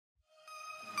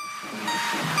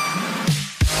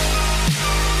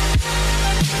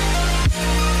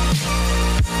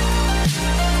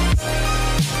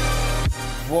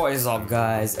What is up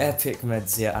guys,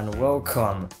 EpicMedz here and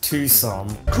welcome to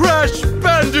some Crash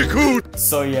Bandicoot!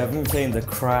 So yeah, I've been playing the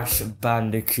Crash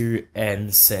Bandicoot N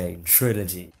Sane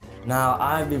Trilogy. Now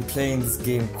I've been playing this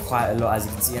game quite a lot as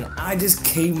you can see, and I just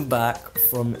came back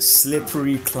from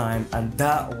Slippery Climb and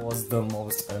that was the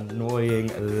most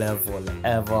annoying level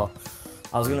ever.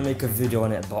 I was gonna make a video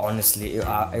on it, but honestly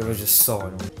it was just so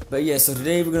annoying. But yeah, so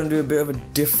today we're gonna do a bit of a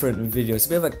different video. It's a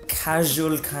bit of a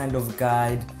casual kind of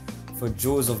guide for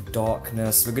Jaws of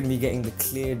Darkness. We're going to be getting the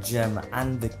clear gem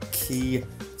and the key,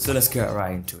 so let's get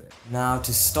right into it. Now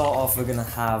to start off, we're going to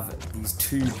have these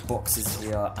two boxes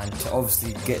here, and to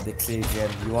obviously get the clear gem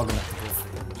you are going to have to go for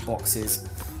the boxes.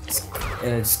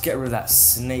 Just get rid of that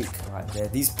snake right there.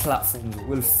 These platforms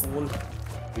will fall,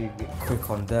 be a bit quick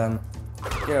on them.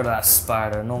 Get rid of that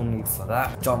spider, no need for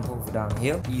that. Jump over down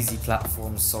here. Easy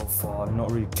platforms so far, not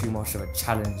really too much of a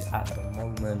challenge at the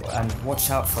moment. And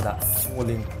watch out for that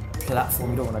falling platform,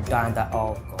 you don't want to die in that.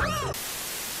 Oh god.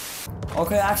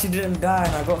 Okay, I actually didn't die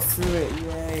and I got through it,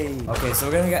 yay. Okay, so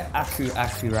we're gonna get Aku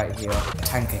right here.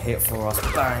 Tank a hit for us,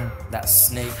 bang. That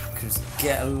snake could just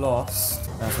get lost.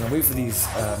 Now I'm gonna wait for these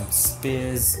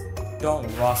spears. Don't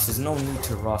rush, there's no need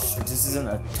to rush. This isn't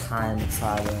a time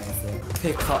trial or anything.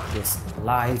 Pick up this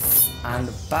life, and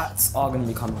bats are going to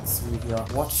be coming through here.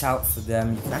 Watch out for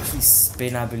them. You can actually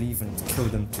spin, I believe, and kill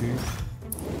them too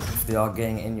if they are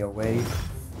getting in your way.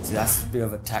 So that's a bit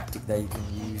of a tactic that you can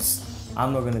use.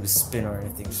 I'm not going to spin or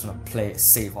anything, just going to play it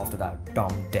safe after that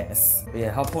dumb death. But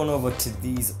yeah, hop on over to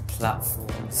these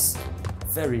platforms.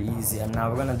 Very easy, and now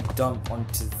we're going to dump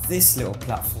onto this little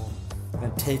platform.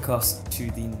 Going to take us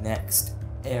to the next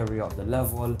area of the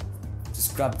level.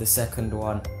 Just grab the second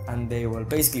one and they will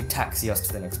basically taxi us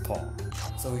to the next part.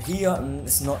 So here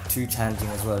it's not too challenging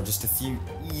as well, just a few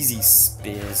easy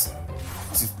spears.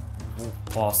 Just walk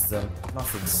past them,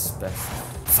 nothing special.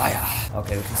 Fire!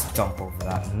 Okay, we can just jump over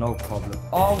that, no problem.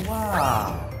 Oh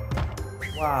wow!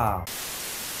 Wow.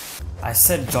 I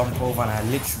said jump over and I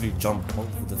literally jumped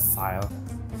over the fire.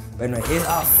 But anyway, here's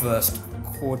our first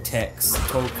Cortex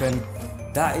token.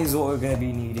 That is what we're going to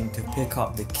be needing to pick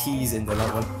up the keys in the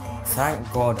level.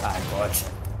 Thank god I got you.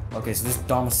 Okay, so this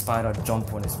dumb spider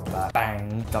jump on his back.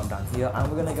 Bang, jump down here, and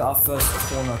we're going to get our first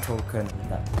corner token.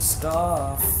 That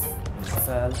stuff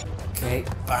fell. Okay,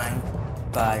 bang,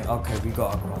 bang. Okay, we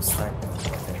got across, thank god.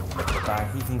 Okay, bang,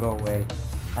 he can go away.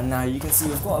 And now you can see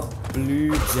we've got a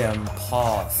blue gem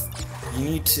path. You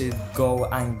need to go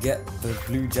and get the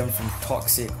blue gem from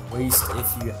toxic waste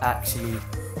if you actually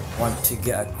want to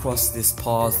get across this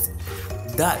path.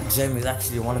 That gem is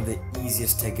actually one of the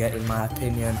easiest to get in my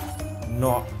opinion,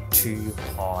 not too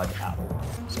hard at all.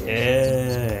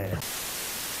 Yeah.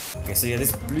 Okay, so yeah,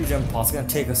 this blue gem path is going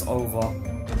to take us over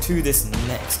to this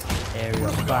next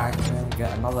area. Bang, and then we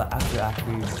get another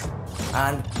Aku.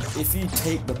 And if you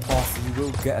take the path, you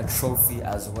will get a trophy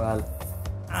as well.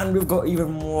 And we've got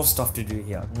even more stuff to do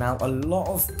here. Now, a lot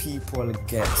of people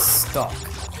get stuck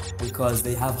because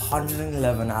they have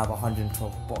 111 out of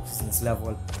 112 boxes in this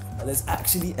level. But there's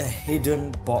actually a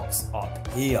hidden box up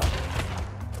here.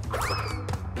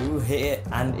 You will hit it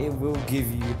and it will give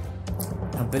you,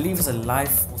 I believe it's a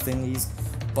life or thingies,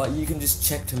 but you can just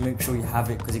check to make sure you have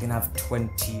it because you can have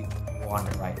 21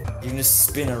 right now. You can just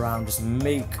spin around, just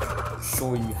make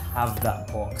sure you have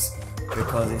that box,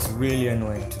 because it's really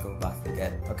annoying to go back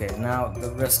again. Okay, now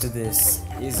the rest of this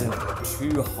isn't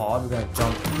too hard. We're gonna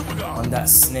jump on that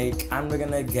snake and we're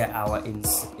gonna get our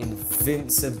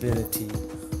invincibility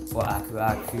for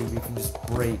Aku. We can just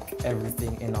break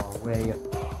everything in our way.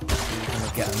 We're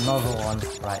gonna get another one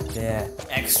right there.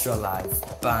 Extra life,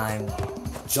 bang.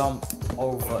 Jump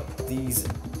over these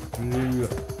blue,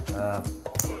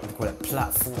 what do you call it,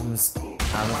 platforms.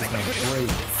 And we're just going to break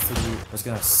through, we're just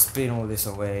going to spin all this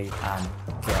away and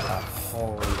get a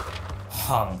whole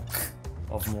hunk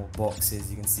of more boxes.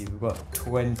 You can see we've got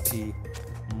 20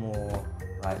 more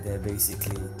right there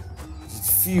basically. Just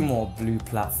a few more blue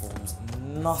platforms,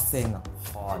 nothing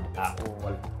hard at all.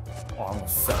 Oh, I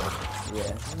almost fell.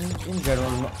 Yeah, in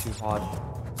general not too hard.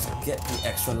 Just get the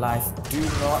extra life, do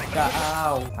not die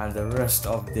out. And the rest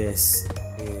of this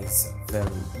is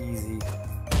very easy.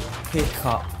 Pick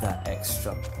up that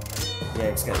extra.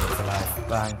 Yeah, just get it for life.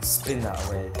 Bang, spin that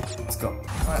away. Let's go.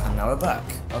 Alright, and now we're back.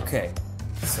 Okay,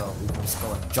 so we can just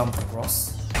go and jump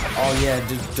across. Oh yeah,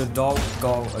 don't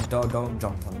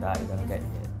jump on that, you're gonna get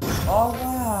hit. Oh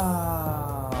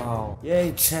wow!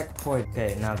 Yay, checkpoint.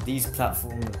 Okay, now these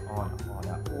platforms aren't hard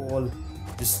at all.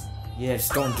 Just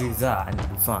don't do that and you'll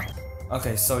be fine.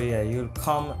 Okay, so yeah, you'll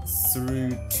come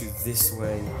through to this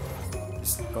way.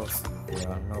 Just go through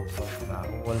here, no problem at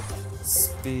all.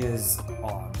 Spears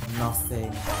are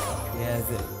nothing. Yeah,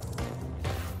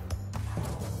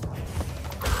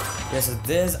 so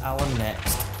there's our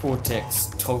next Cortex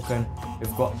token.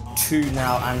 We've got 2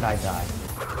 now, and I died.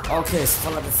 Okay, so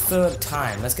for like the 3rd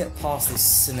time, let's get past this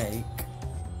snake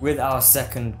with our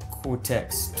second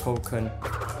Cortex token.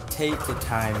 Take your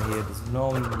time here. There's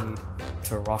no need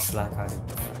to rush like I did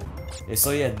before. Yeah,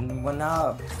 so yeah, we're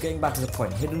now getting back to the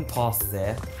point. Hidden path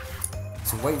there.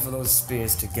 So wait for those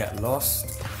spears to get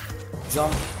lost.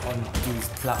 Jump on these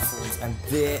platforms, and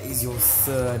there is your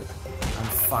 3rd and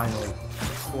final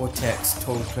Cortex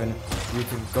token. You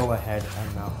can go ahead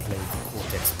and now play the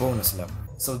Cortex bonus level.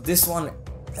 So this one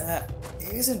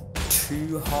isn't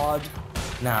too hard.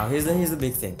 Now here's the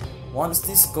big thing. Once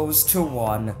this goes to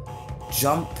 1,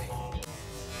 jump.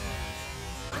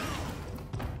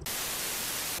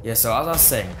 Yeah, so as I was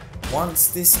saying, once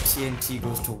this TNT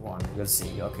goes to 1, you'll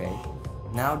see, okay,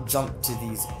 now jump to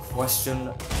these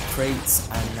question crates,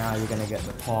 and now you're gonna get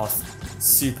the path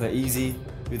super easy.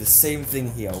 Do the same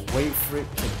thing here, wait for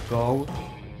it to go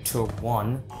to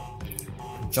 1,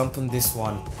 jump on this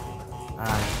one,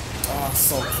 and oh,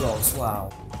 so close. Wow,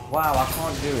 I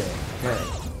can't do it. Okay,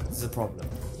 this is a problem.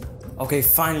 Okay,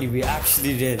 finally we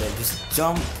actually did it. Just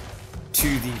jump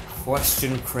to the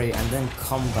question crate and then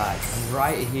come back, and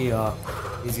right here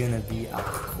is gonna be our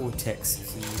Cortex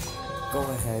key. Go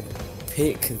ahead,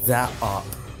 pick that up,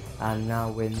 and now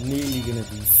we're nearly gonna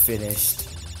be finished.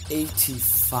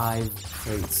 85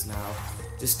 crates now,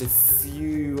 just a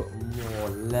few more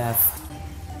left.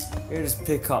 We'll just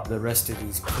pick up the rest of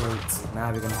these crates, and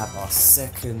now we're gonna have our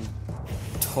second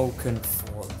token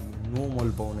for the normal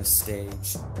bonus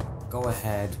stage. Go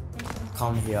ahead,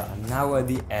 come here, and now we're at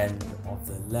the end of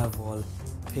the level.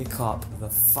 Pick up the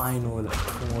final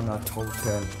corner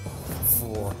token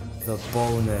for the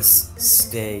bonus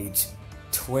stage.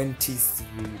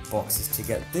 23 boxes to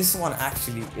get. This one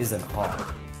actually isn't hard.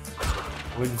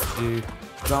 What you do,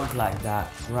 jump like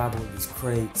that, grab all these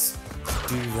crates,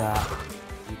 do that.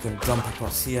 You can jump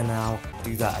across here now,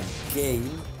 do that again,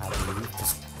 I believe.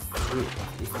 Just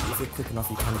if you're quick enough,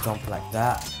 you can jump like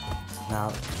that. Now,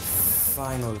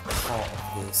 final part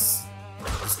of this,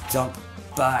 just jump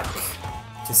back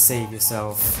to save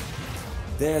yourself.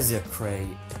 There's your crate.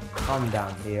 Come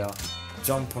down here,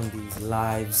 jump on these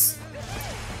lives,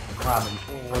 grab them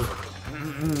all,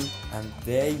 and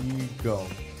there you go.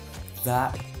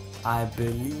 That, I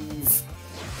believe,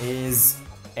 is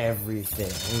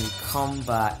everything. When you come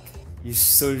back, you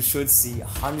should see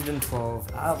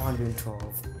 112 out of 112.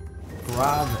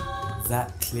 Grab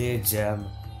that clear gem,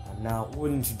 and now all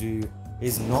you need to do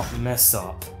is not mess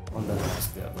up on the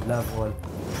last bit of the level.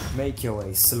 Make your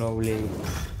way slowly,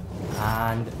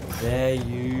 and there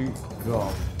you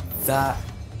go. That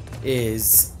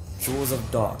is Jaws of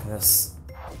Darkness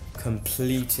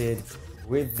completed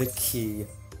with the key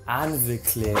and the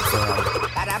clear gem.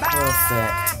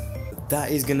 Perfect. That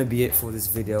is gonna be it for this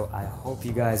video. I hope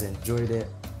you guys enjoyed it.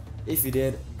 If you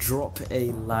did, drop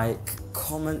a like,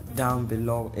 comment down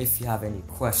below if you have any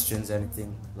questions,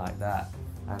 anything like that,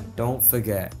 and don't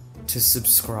forget to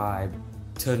subscribe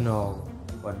to know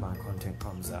when my content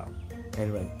comes out.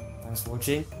 Anyway, thanks for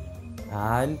watching,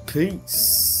 and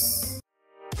peace.